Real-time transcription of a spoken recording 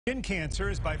Skin cancer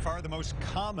is by far the most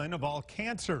common of all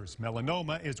cancers.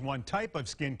 Melanoma is one type of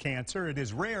skin cancer. It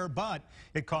is rare, but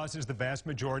it causes the vast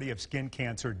majority of skin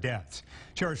cancer deaths.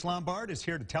 Cherish Lombard is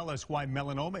here to tell us why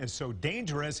melanoma is so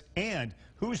dangerous and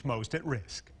who's most at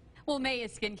risk. Well, May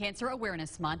is Skin Cancer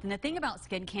Awareness Month, and the thing about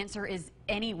skin cancer is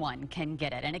anyone can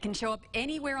get it, and it can show up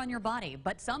anywhere on your body,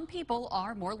 but some people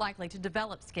are more likely to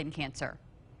develop skin cancer.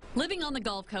 Living on the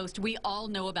Gulf Coast, we all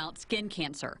know about skin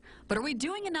cancer, but are we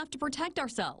doing enough to protect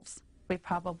ourselves? We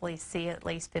probably see at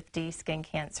least 50 skin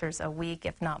cancers a week,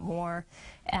 if not more,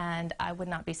 and I would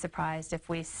not be surprised if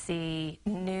we see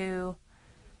new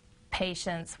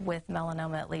patients with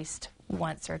melanoma at least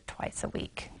once or twice a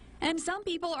week. And some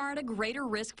people are at a greater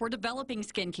risk for developing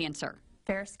skin cancer.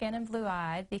 Fair skin and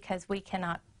blue-eyed, because we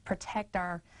cannot protect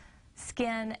our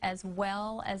skin as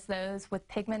well as those with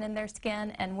pigment in their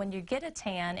skin. And when you get a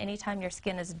tan, anytime your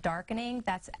skin is darkening,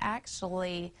 that's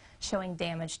actually showing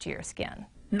damage to your skin.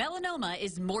 Melanoma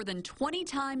is more than 20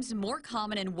 times more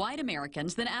common in white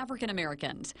Americans than African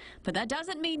Americans. But that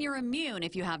doesn't mean you're immune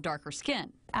if you have darker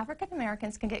skin. African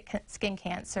Americans can get skin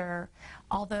cancer,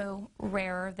 although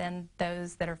rarer than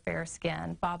those that are fair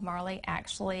skinned. Bob Marley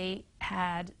actually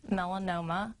had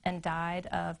melanoma and died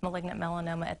of malignant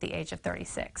melanoma at the age of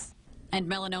 36. And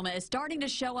melanoma is starting to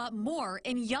show up more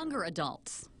in younger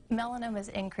adults. Melanoma is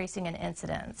increasing in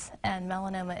incidence, and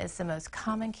melanoma is the most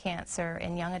common cancer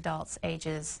in young adults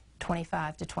ages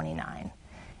 25 to 29.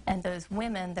 And those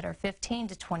women that are 15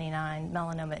 to 29,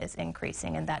 melanoma is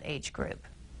increasing in that age group.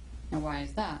 And why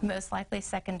is that? Most likely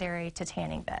secondary to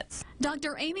tanning beds.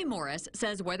 Dr. Amy Morris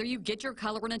says whether you get your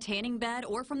color in a tanning bed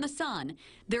or from the sun,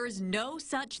 there is no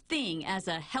such thing as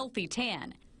a healthy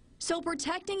tan. So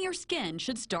protecting your skin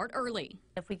should start early.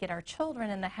 If we get our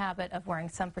children in the habit of wearing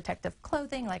some protective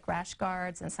clothing like rash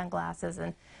guards and sunglasses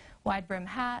and wide brim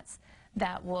hats,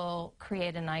 that will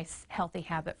create a nice healthy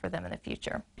habit for them in the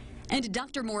future. And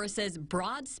Dr. Morris says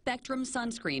broad spectrum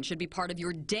sunscreen should be part of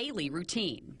your daily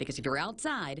routine, because if you're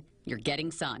outside, you're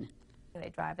getting sun. They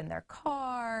drive in their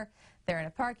car, they're in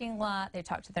a parking lot, they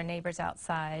talk to their neighbors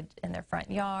outside in their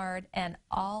front yard, and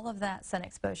all of that sun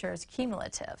exposure is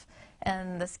cumulative.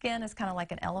 And the skin is kind of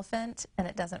like an elephant, and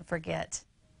it doesn't forget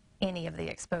any of the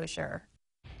exposure.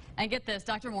 And get this,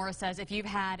 Dr. Morris says if you've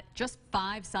had just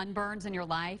 5 sunburns in your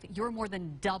life, you're more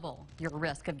than double your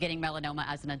risk of getting melanoma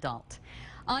as an adult.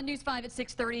 On News 5 at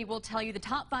 6:30, we'll tell you the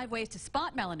top 5 ways to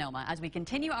spot melanoma as we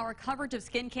continue our coverage of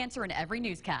skin cancer in every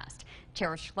newscast.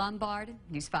 Cherish Lombard,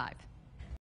 News 5.